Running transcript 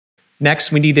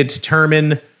Next, we need to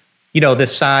determine, the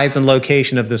size and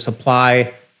location of the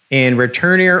supply and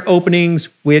return air openings,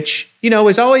 which,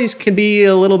 is always can be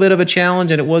a little bit of a challenge,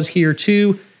 and it was here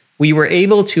too. We were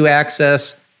able to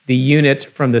access the unit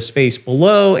from the space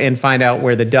below and find out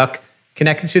where the duct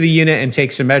connected to the unit and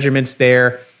take some measurements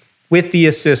there with the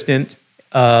assistance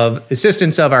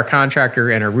of our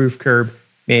contractor and our roof curb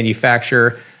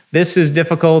manufacturer. This is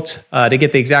difficult to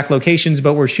get the exact locations,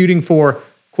 but we're shooting for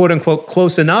quote unquote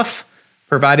close enough,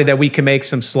 provided that we can make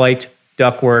some slight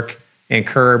ductwork and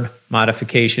curb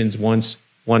modifications once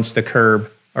the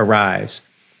curb arrives.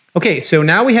 Okay, so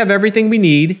now we have everything we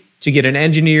need to get an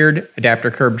engineered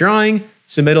adapter curb drawing,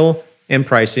 submittal, and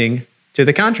pricing to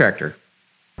the contractor.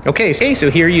 Okay,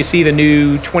 so here you see the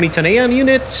new 20-ton AAON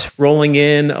unit rolling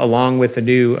in along with the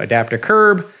new adapter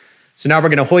curb. So now we're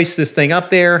going to hoist this thing up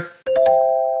there.